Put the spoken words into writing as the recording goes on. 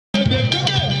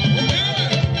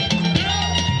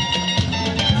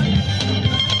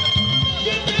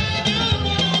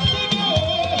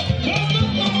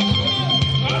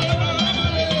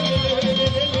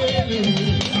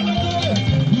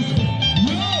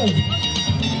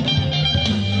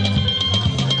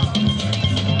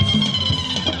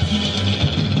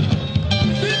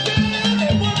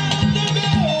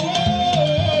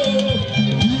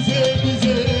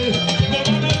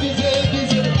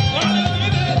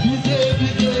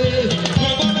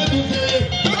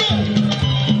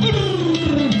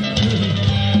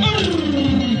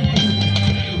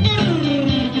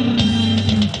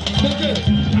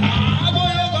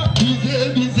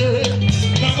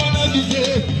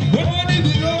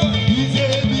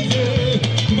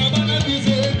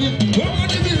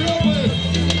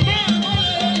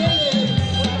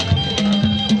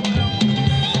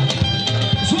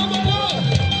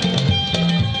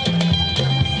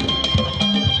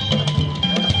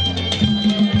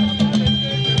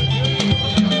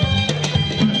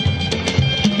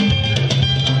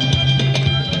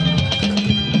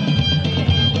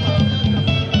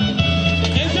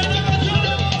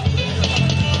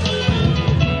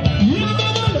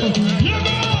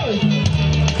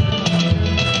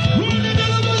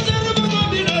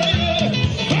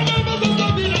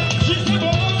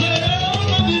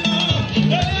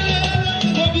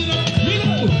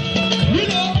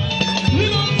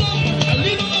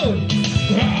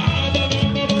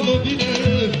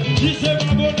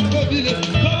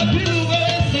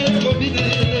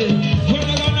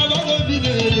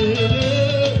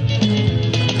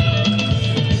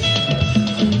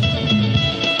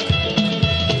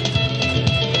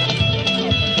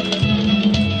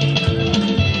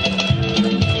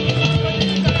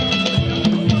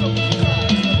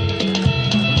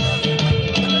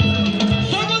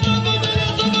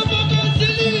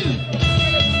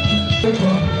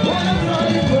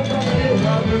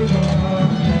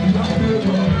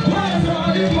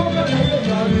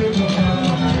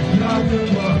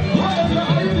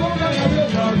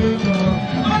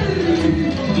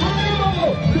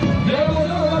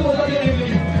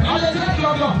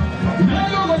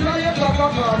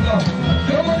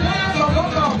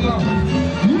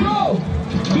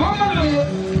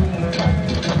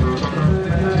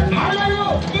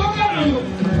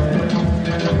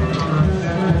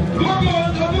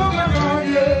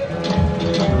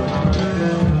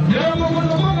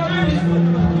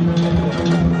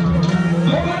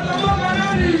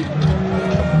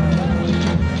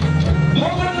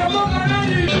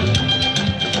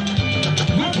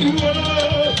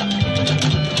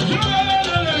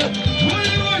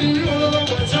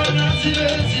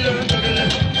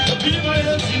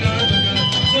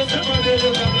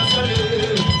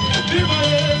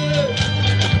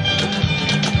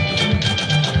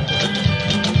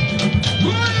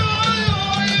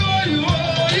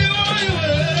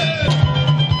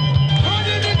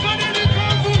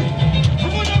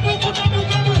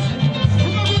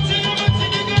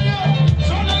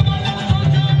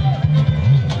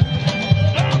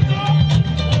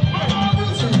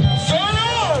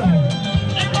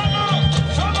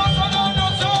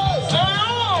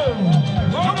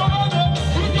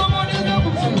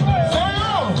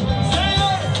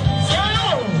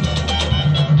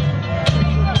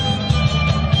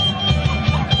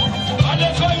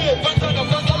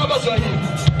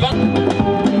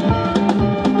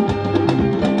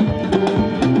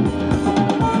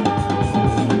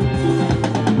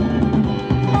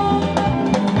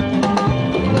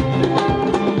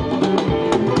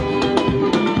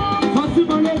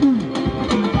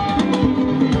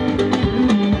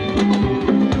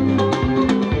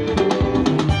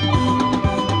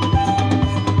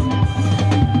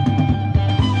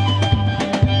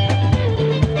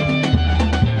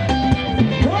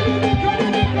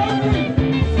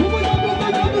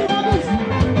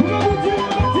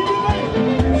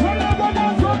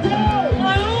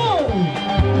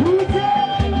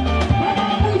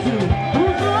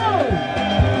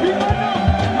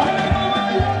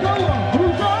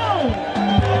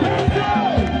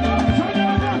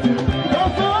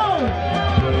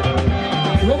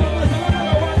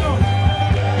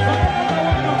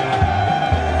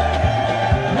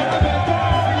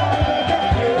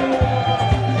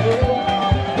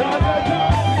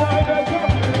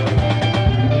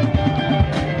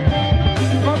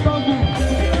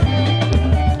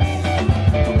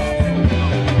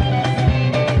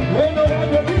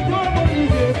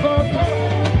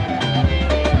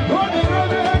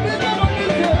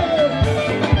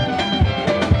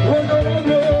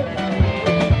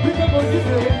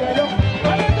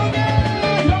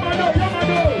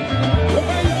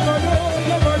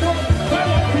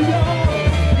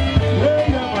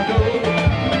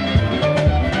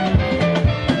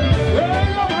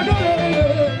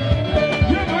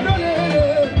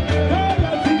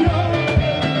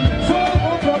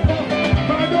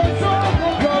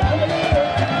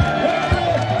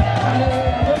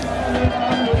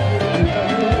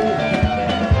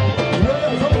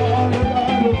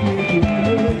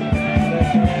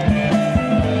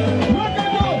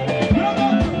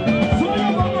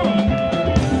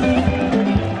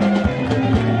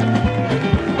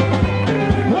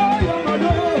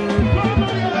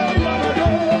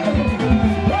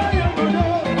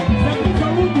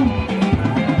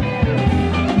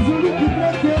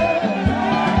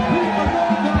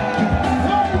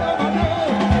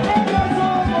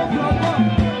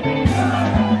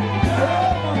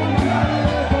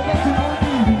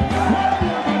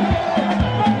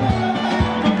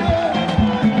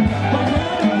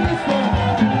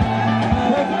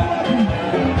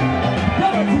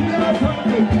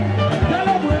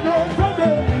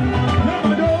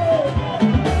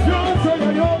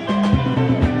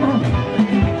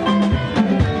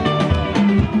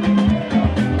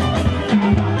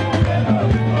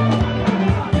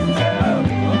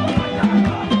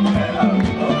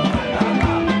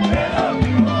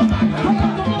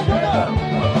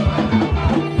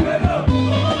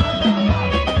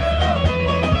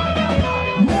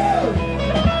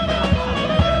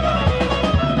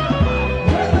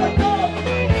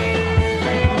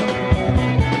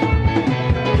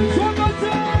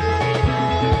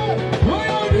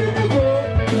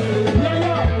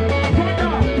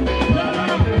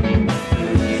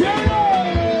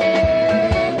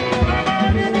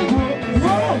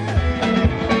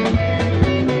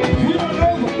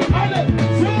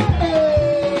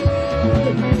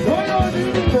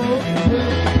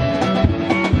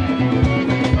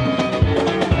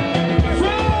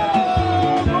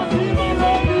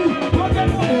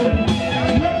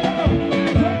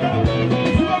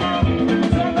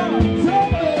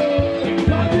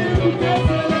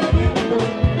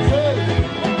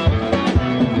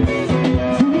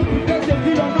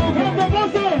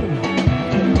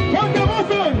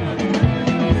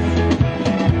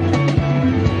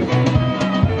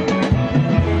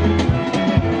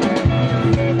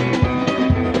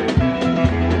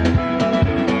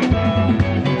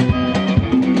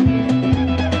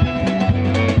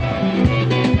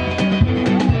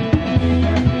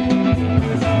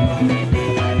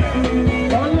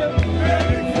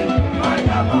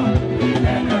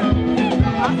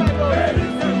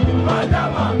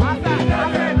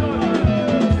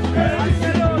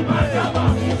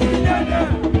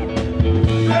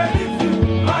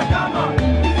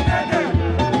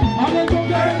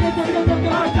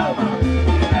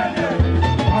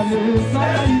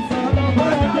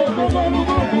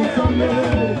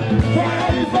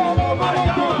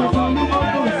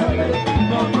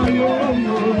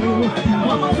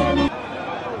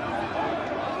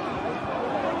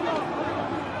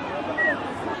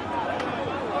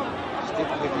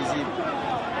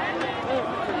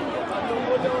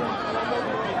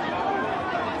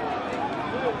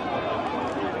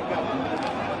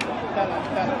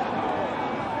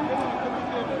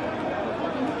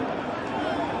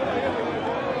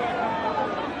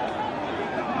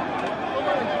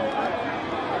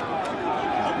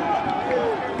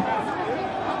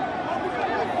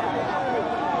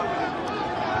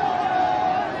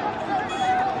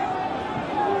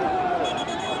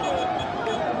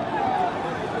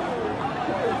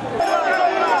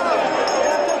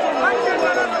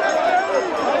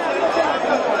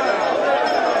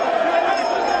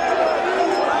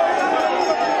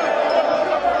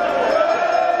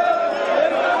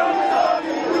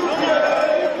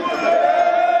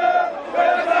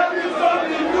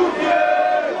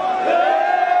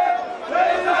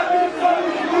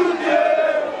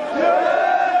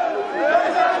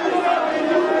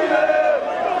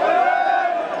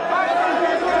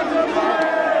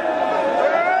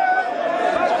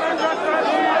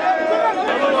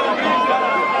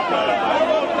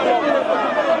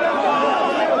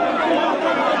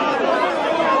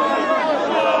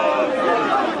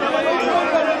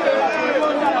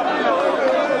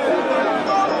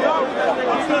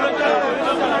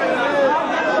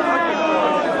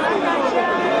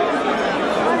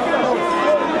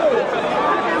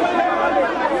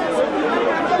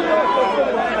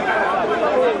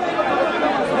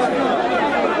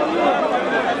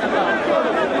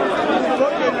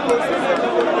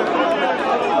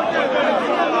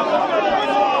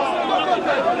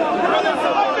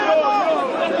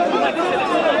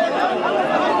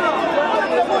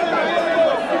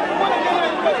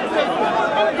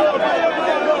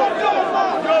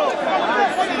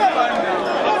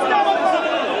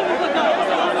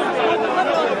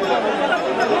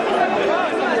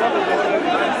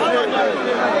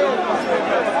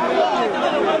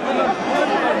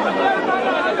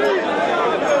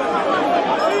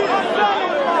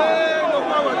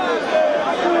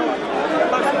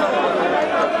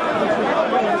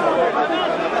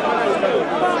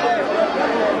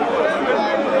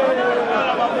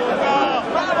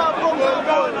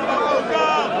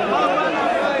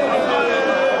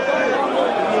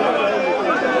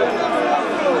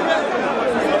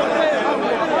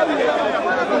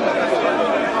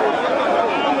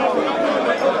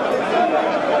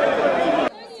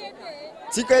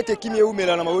Tika ete kimi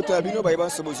umela na mabota ya bino baiba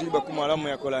sobozili bakumalamu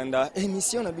ya kolanda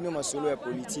émission na bino masolo ya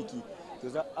politiki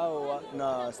toza awa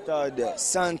na stade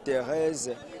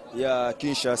Sainte-Thérèse ya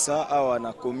Kinshasa awa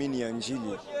na commune ya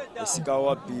Njili esika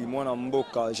wapi mwana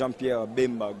mboka Jean-Pierre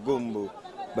Bemba Gombo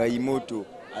baimoto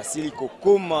asili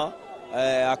kokoma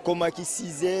akomaki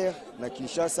 6h na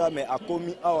Kinshasa mais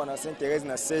akomi awa na Sainte-Thérèse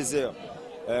na 16h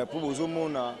pour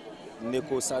bozomona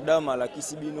ndeko Sadama la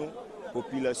kisibino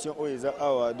population oeza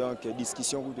awa donc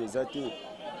discussion ku ezate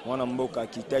mwana mboka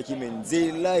kitaki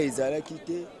menzela ezala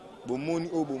kite bomoni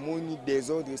o bomoni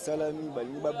désordre salami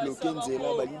balingi ba bloquer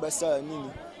nzela balingi ba sala nini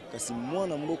kasi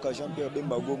mwana mboka Jean-Pierre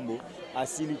Bemba Gombo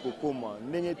asili kokoma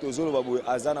ndenge tozolo baboye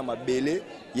azana mabele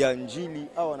ya Njili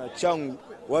awa na changu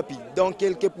wapi dans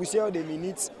quelques poussières de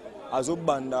minutes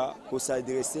azobanda ko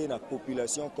s'adresser na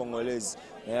population congolaise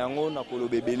na yango na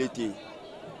kolobebele te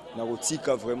na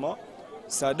kotika vraiment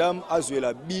Saddam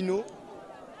azwela bino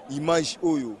image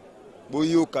oyo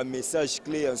boyoka message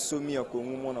clé en somi ya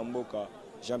Congo mwana mboka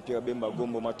Jean-Pierre Bemba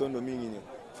Gombo matondo mingi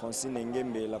Francine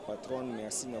Ngembe la patronne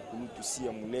merci na kulutu si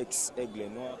ya Mulex Aigle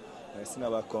Noir merci na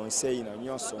ba conseil na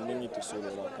nyonso ndenge to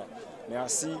sololaka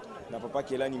merci na papa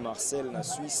Kelani Marcel na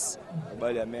Suisse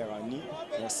bale ya mère Ani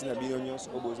merci na bino nyonso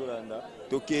obozolanda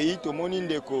tokei tomoni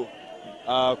ndeko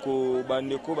ko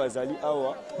bandeko bazali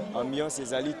awa ambiance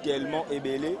ezali tellement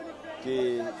ebele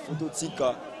que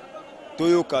phototika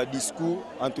toyoka discours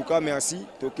en tout cas merci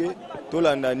toke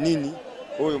tolanda nini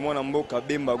oyo mwana mboka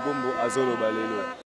Bemba Gombo azolo balelo